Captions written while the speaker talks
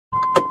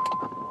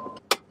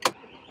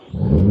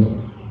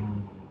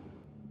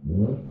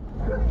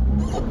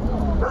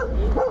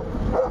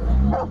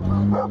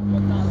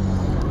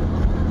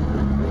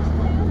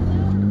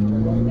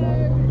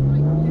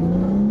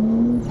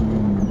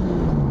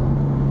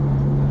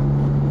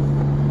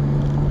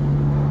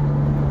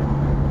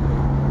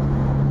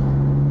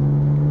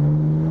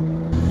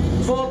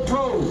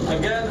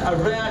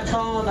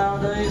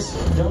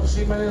Don't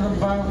see many of them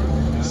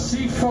about.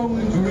 Seafoam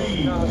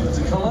green as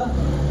a colour.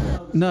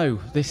 No,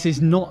 this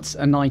is not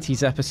a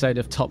 90s episode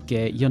of Top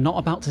Gear. You're not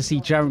about to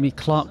see Jeremy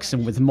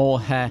Clarkson with more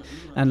hair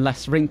and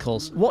less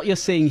wrinkles. What you're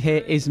seeing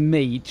here is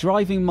me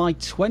driving my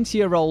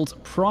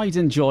 20-year-old pride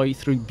and joy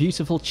through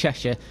beautiful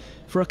Cheshire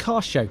for a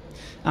car show.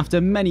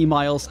 After many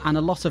miles and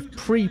a lot of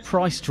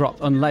pre-price drop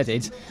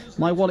unleaded,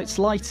 my wallet's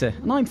lighter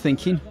and I'm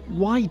thinking,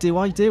 why do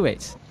I do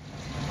it?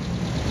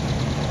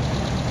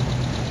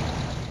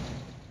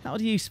 How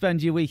do you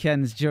spend your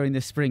weekends during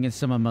the spring and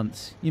summer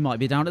months? You might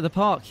be down at the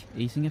park,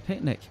 eating a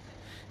picnic,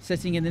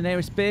 sitting in the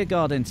nearest beer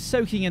garden,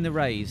 soaking in the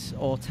rays,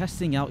 or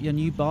testing out your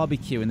new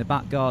barbecue in the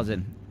back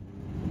garden.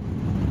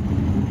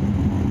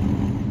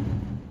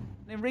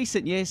 In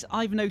recent years,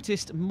 I've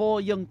noticed more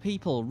young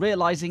people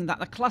realising that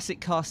the classic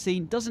car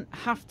scene doesn't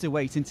have to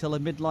wait until a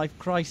midlife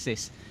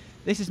crisis.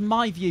 This is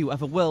my view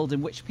of a world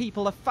in which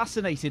people are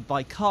fascinated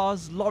by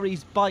cars,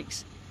 lorries,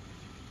 bikes,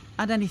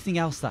 and anything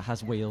else that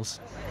has wheels.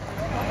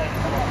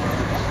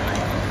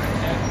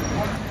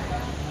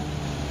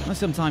 I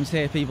sometimes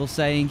hear people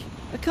saying,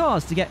 a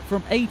car's to get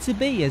from A to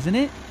B, isn't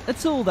it? A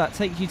tool that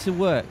takes you to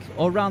work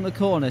or round the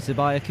corner to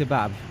buy a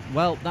kebab.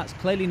 Well, that's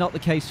clearly not the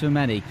case for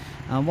many.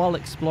 And while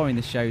exploring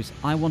the shows,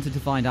 I wanted to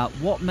find out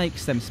what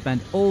makes them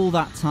spend all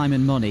that time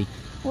and money.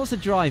 What's the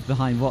drive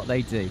behind what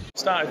they do?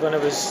 Started when I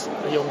was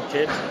a young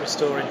kid,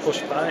 restoring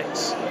push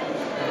bikes.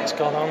 And it's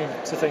gone on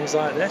to things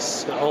like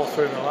this all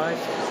through my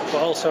life.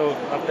 But also,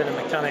 I've been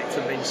a mechanic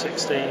from being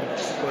 16,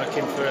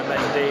 working for a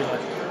main dealer.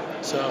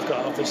 So I've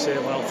got obviously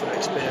a wealth of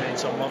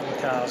experience on modern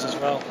cars as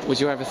well.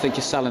 Would you ever think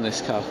of selling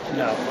this car?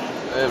 No.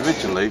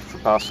 Originally for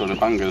Barcelona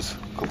Bangers a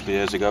couple of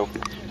years ago,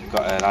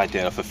 got an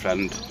idea off a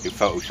friend who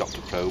photoshopped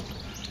a probe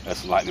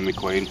as Lightning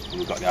McQueen, and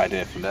we got the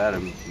idea from there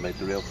and made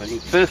the real thing.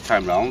 First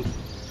time round,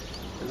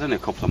 it was only a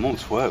couple of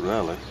months' work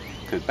really,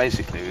 because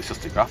basically it was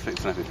just the graphics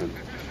and everything.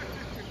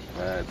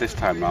 This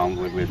time round,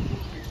 we've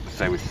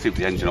souped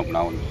the engine up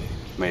now and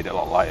made it a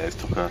lot lighter. It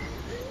took a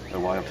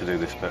while to do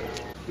this, but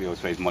we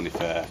always raise money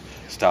for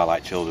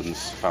Starlight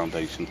Children's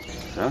Foundation.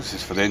 So it's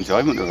just for the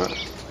enjoyment of it.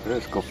 Yeah,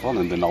 it's good fun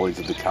and the knowledge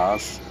of the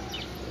cars.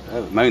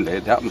 Mainly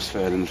the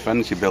atmosphere and the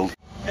friends you build.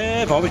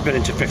 I've always been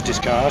into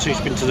 50s cars. I used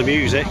to be into the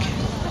music.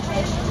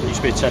 I used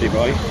to be a Teddy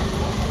boy.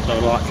 So I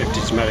like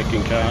 50s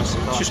American cars.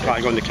 It's just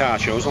like going to car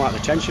shows. I like the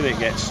tension it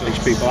gets. It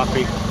makes people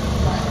happy.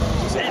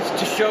 It's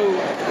to show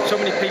so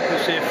many people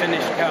see a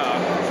finished car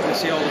and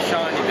see all the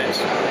shiny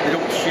bits. They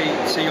don't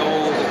see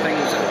all the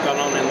things that have gone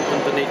on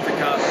underneath the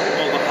car,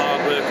 all the hard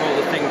work, all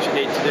the things you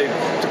need to do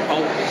to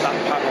bolt that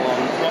panel on,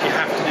 what you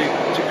have to do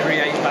to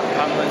create that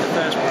panel in the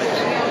first place.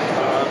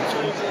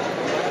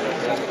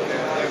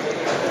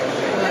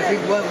 I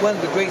think one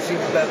of the great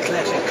things about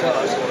classic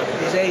cars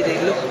is they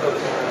look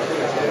good.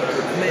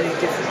 Many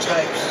different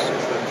types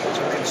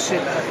to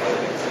consider,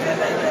 and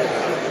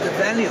the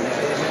value of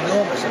it is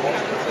enormous. I mean,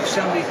 if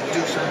somebody could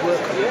do some work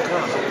on the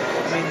car,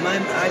 I mean,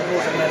 I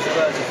bought a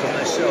Maserati for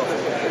myself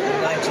in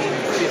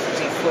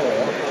 1954.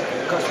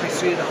 It cost me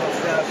 £3,500.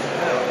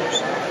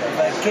 If I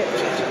kept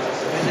it, it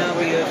would now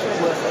be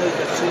worth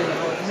over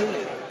 £2.5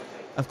 million.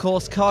 Of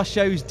course, car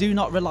shows do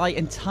not rely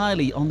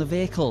entirely on the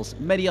vehicles.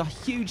 Many are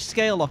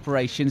huge-scale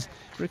operations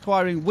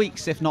requiring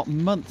weeks, if not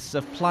months,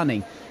 of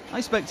planning. I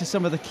spoke to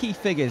some of the key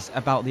figures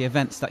about the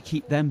events that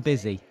keep them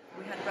busy.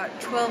 We had about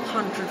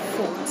 1,200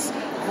 Fords,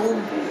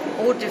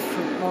 all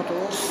different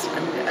models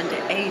and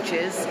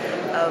ages,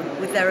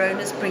 with their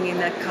owners bringing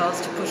their cars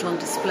to put on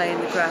display in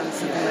the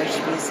grounds of the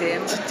Motor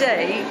Museum.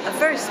 Today, a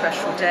very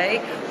special day,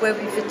 where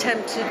we've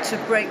attempted to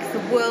break the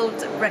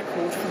world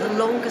record for the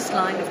longest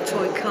line of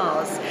toy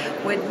cars.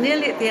 We're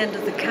nearly at the end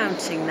of the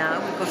counting now.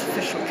 We've got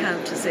official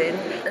counters in.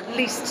 At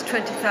least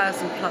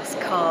 20,000 plus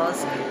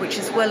cars, which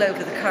is well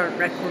over the current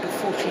record of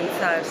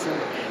 14,000.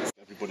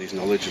 Everybody's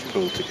knowledge is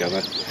pulled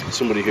together.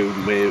 Somebody who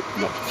may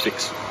not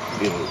fix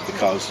the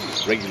cars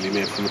regularly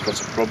may have come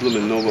across a problem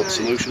and know what the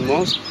solution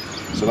was.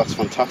 So that's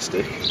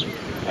fantastic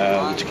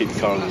to keep the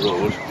car on the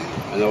road.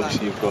 And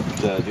obviously you've got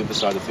the other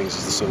side of things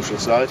is the social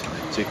side.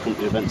 So you come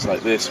to events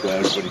like this where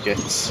everybody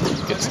gets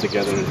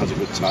together and has a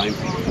good time,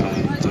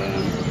 and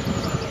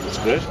it's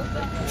great.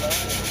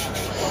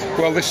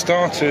 Well, this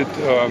started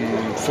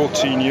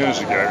 14 years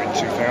ago in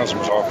 2000,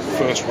 was our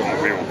first one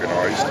that we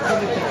organised,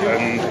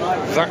 and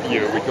that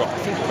year we got, I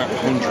think, about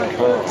 100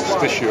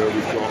 cars. This year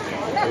we've got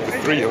over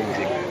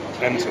 300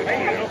 entered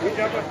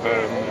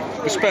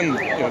here. We spend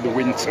the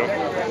winter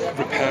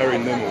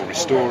repairing them or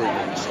restoring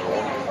them and so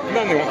on, and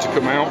then they want to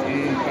come out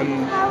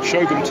and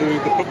show them to the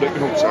public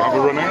and also have a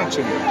run out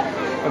in them.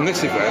 And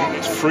this event,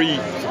 it's free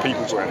for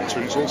people to enter,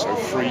 and it's also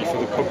free for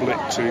the public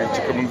to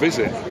come and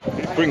visit.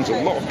 It brings a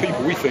lot of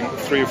people, we think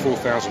 3,000 or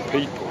 4,000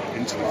 people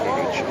into the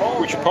village,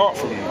 which apart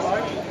from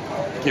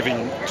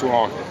giving to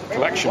our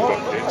collection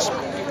buckets,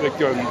 they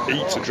go and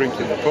eat or drink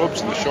in the pubs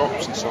and the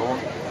shops and so on.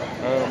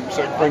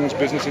 So it brings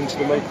business into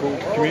the local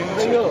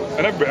community,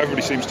 and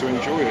everybody seems to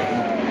enjoy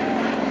it.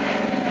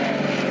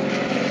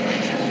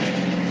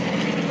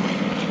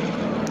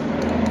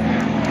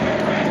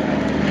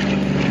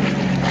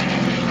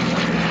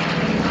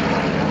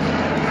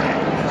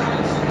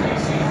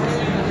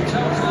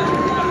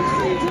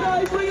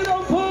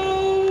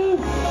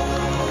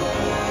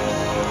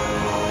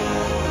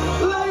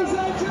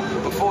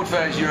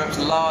 Fair is Europe's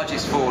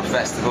largest Ford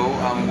festival,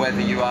 whether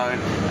you own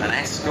an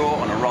Escort,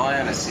 an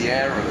Orion, a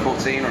Sierra, a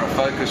Cortina, or a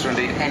Focus, or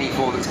indeed any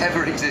Ford that's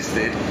ever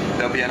existed,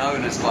 there'll be an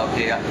owners club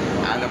here,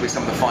 and there'll be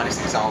some of the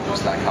finest examples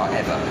of that car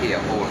ever here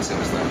all at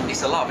Silverstone.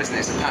 It's a love, isn't it?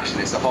 It's a passion,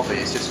 it's a hobby,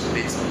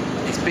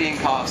 it's being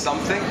part of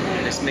something,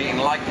 it's meeting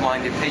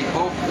like-minded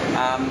people,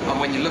 and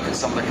when you look at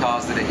some of the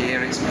cars that are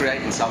here, it's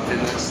creating something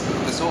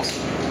that's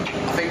awesome.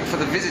 I think for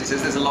the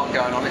visitors, there's a lot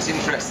going on. It's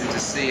interesting to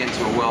see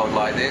into a world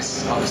like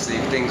this. Obviously,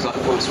 things like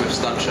the Paul Swift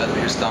stunt show that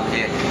we just done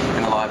here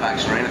in the live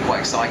action arena are quite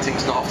exciting.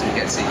 It's not often you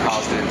get to see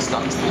cars doing the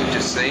stunts that we've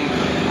just seen.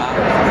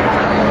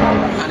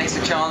 And it's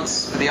a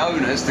chance for the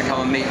owners to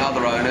come and meet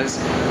other owners,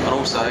 and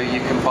also you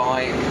can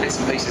buy bits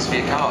and pieces for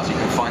your cars. You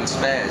can find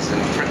spares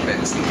and trim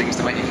bits and things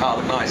to make your car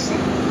look nice. And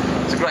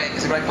it's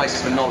a great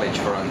place for knowledge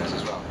for owners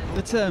as well.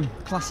 The term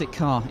classic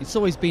car, it's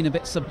always been a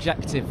bit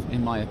subjective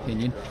in my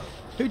opinion.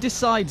 Who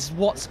decides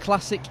what's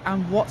classic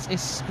and what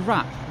is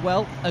scrap?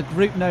 Well, a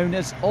group known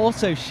as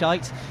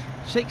Autoshite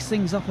shakes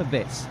things up a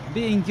bit.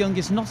 Being young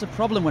is not a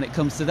problem when it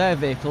comes to their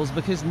vehicles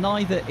because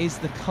neither is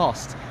the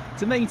cost.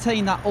 To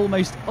maintain that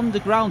almost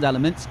underground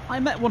element,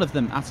 I met one of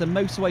them at a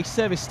motorway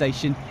service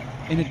station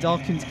in a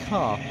darkened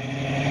car.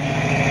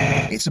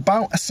 It's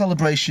about a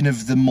celebration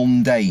of the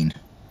mundane,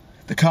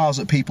 the cars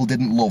that people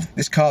didn't love.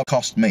 This car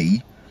cost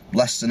me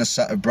less than a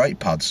set of brake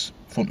pads,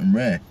 front and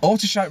rear.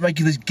 Autoshite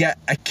regulars get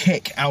a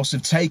kick out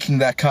of taking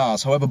their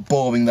cars, however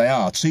boring they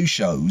are, to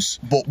shows,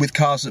 but with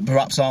cars that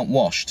perhaps aren't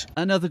washed.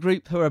 Another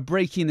group who are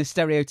breaking the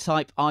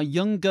stereotype are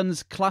Young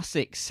Guns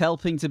Classics,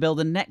 helping to build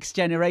the next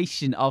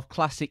generation of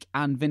classic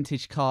and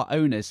vintage car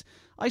owners.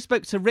 I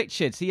spoke to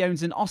Richard. He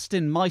owns an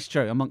Austin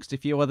Maestro, amongst a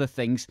few other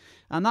things.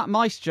 And that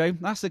Maestro,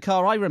 that's the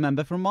car I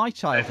remember from my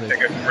childhood. I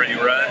think it's pretty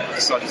rare. I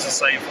decided to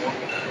save one.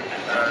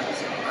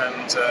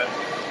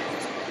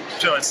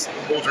 You know, it's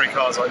ordinary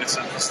cars, like it's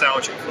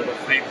nostalgic for a lot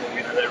of people.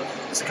 You know,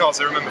 it's the cars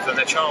they remember from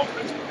their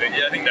childhood.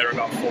 Yeah, I think they're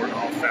about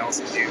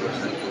 4,500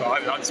 new. I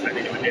haven't spent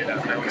anywhere near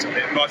that amount on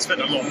it, but I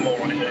spent a lot more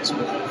on it as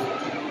well.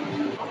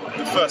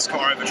 The first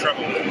car I ever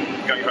travelled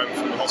going home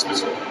from the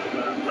hospital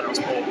when I was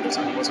born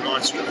was a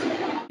Maestro.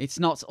 It's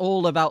not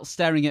all about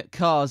staring at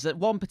cars. At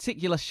one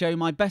particular show,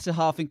 my better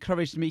half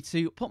encouraged me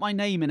to put my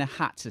name in a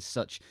hat as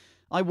such.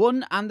 I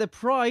won, and the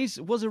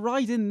prize was a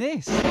ride in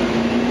this.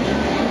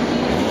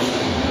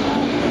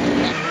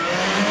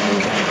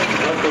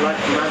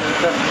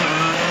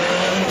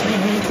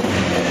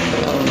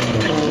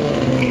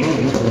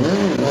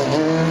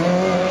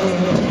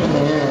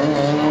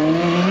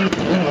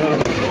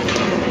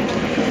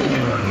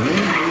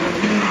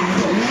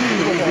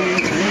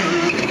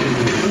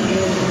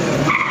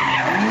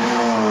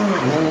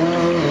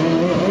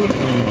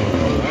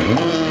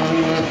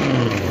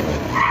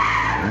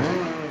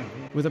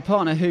 With a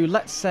partner who,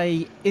 let's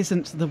say,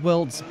 isn't the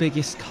world's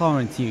biggest car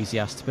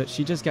enthusiast, but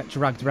she does get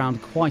dragged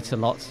around quite a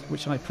lot,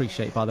 which I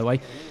appreciate, by the way.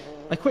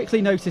 I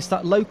quickly noticed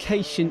that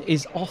location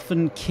is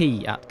often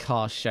key at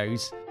car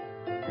shows.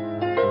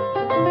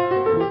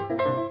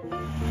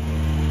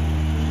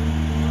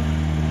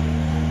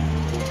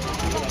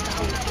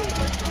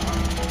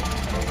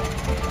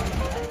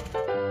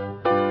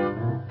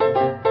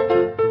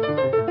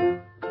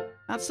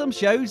 At some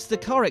shows, the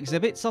car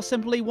exhibits are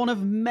simply one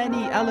of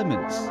many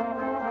elements.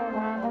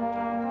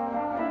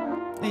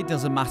 It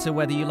doesn't matter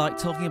whether you like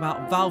talking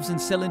about valves and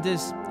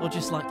cylinders or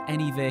just like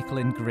any vehicle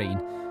in green.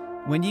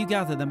 When you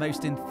gather the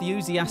most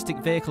enthusiastic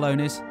vehicle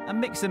owners and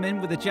mix them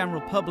in with the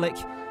general public,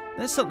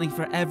 there's something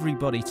for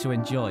everybody to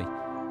enjoy.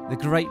 The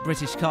Great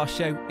British Car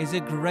Show is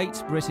a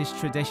great British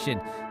tradition,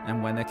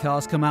 and when the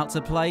cars come out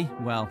to play,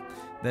 well,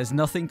 there's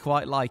nothing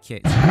quite like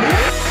it.